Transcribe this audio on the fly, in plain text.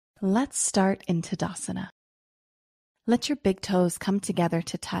Let's start in Tadasana. Let your big toes come together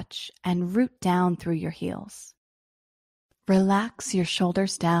to touch and root down through your heels. Relax your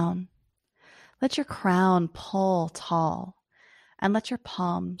shoulders down. Let your crown pull tall and let your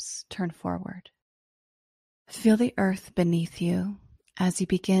palms turn forward. Feel the earth beneath you as you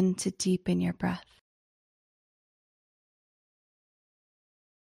begin to deepen your breath.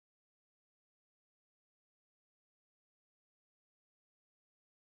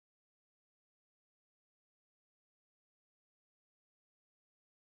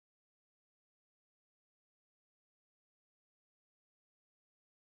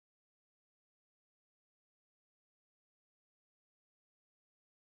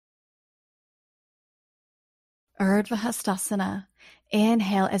 Urdhva Hastasana.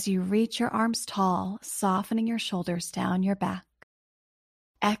 Inhale as you reach your arms tall, softening your shoulders down your back.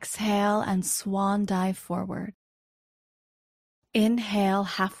 Exhale and swan dive forward. Inhale,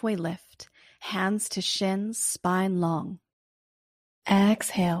 halfway lift, hands to shins, spine long.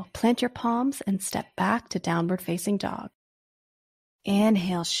 Exhale, plant your palms and step back to downward facing dog.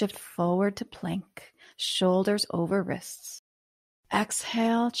 Inhale, shift forward to plank, shoulders over wrists.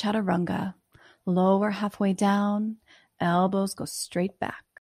 Exhale, chaturanga. Lower halfway down, elbows go straight back.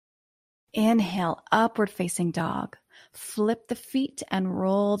 Inhale, upward facing dog. Flip the feet and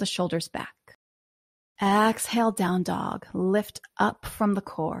roll the shoulders back. Exhale, down dog. Lift up from the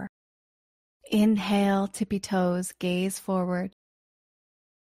core. Inhale, tippy toes, gaze forward.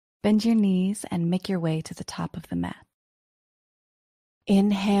 Bend your knees and make your way to the top of the mat.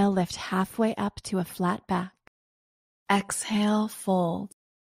 Inhale, lift halfway up to a flat back. Exhale, fold.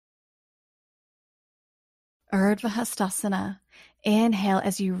 Urdhva Hastasana. Inhale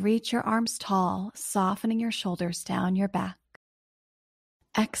as you reach your arms tall, softening your shoulders down your back.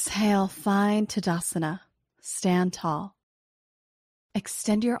 Exhale, find Tadasana. Stand tall.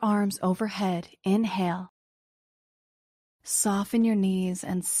 Extend your arms overhead. Inhale. Soften your knees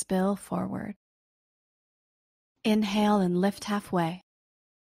and spill forward. Inhale and lift halfway.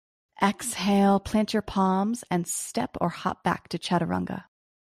 Exhale, plant your palms and step or hop back to chaturanga.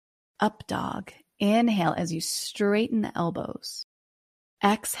 Up dog. Inhale as you straighten the elbows.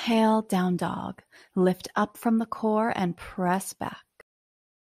 Exhale, down dog. Lift up from the core and press back.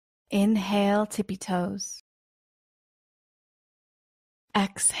 Inhale, tippy toes.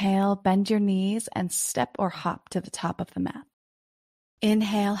 Exhale, bend your knees and step or hop to the top of the mat.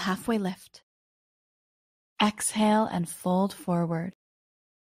 Inhale, halfway lift. Exhale and fold forward.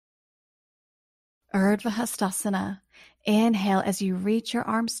 Urdhva Hastasana. Inhale as you reach your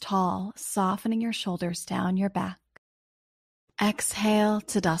arms tall, softening your shoulders down your back. Exhale,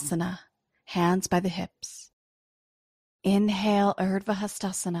 Tadasana. Hands by the hips. Inhale, Urdhva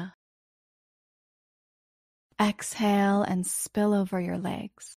Hastasana. Exhale and spill over your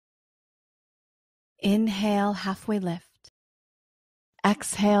legs. Inhale, halfway lift.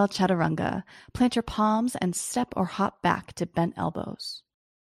 Exhale, chaturanga. Plant your palms and step or hop back to bent elbows.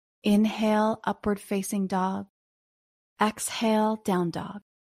 Inhale, upward facing dog. Exhale, down dog.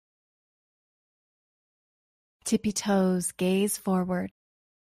 Tippy toes, gaze forward.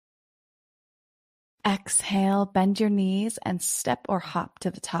 Exhale, bend your knees and step or hop to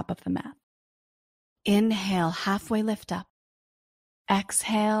the top of the mat. Inhale, halfway lift up.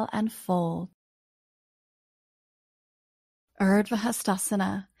 Exhale and fold. Urdhva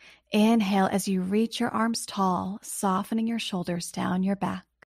Hastasana. Inhale as you reach your arms tall, softening your shoulders down your back.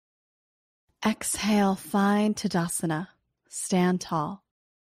 Exhale, find Tadasana. Stand tall.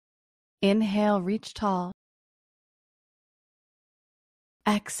 Inhale, reach tall.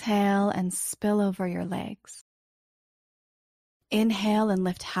 Exhale and spill over your legs. Inhale and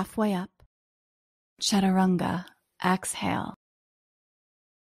lift halfway up. Chaturanga. Exhale.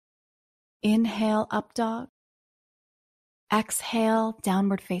 Inhale, up dog. Exhale,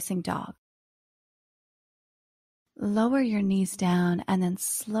 downward facing dog. Lower your knees down and then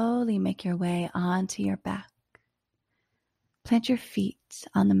slowly make your way onto your back. Plant your feet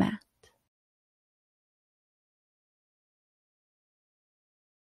on the mat.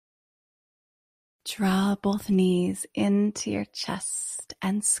 Draw both knees into your chest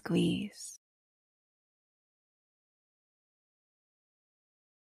and squeeze.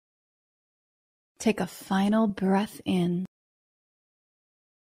 Take a final breath in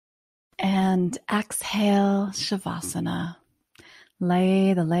and exhale, Shavasana.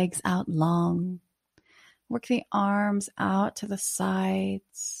 Lay the legs out long. Work the arms out to the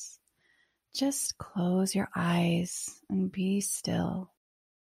sides. Just close your eyes and be still.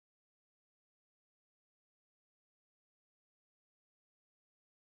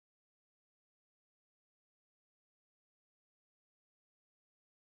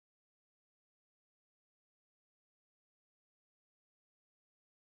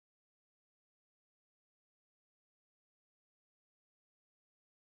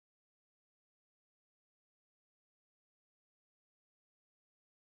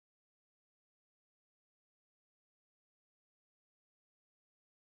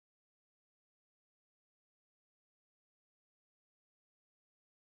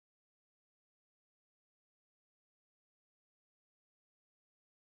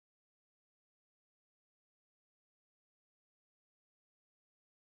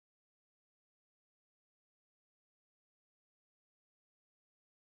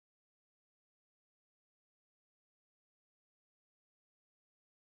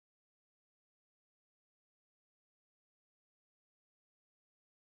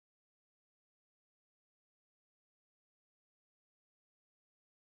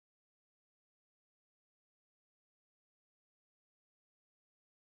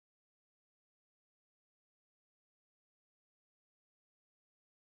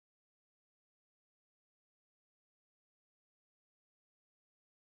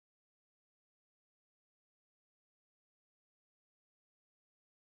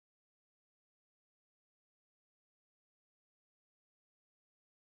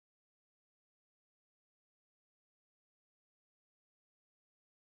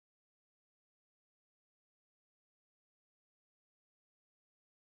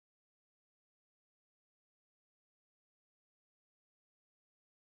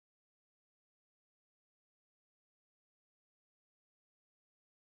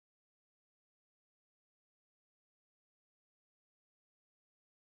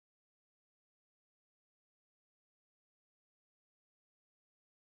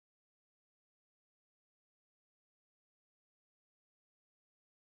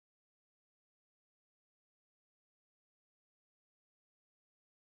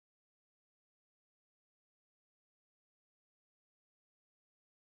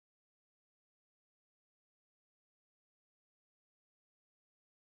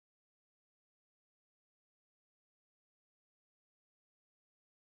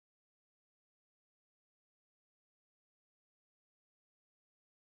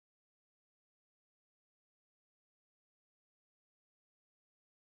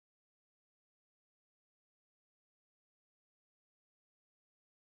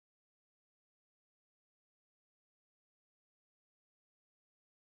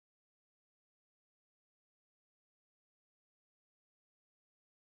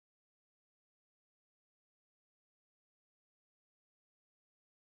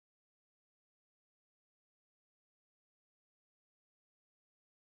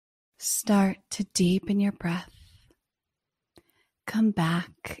 Start to deepen your breath. Come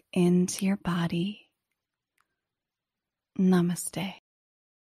back into your body. Namaste.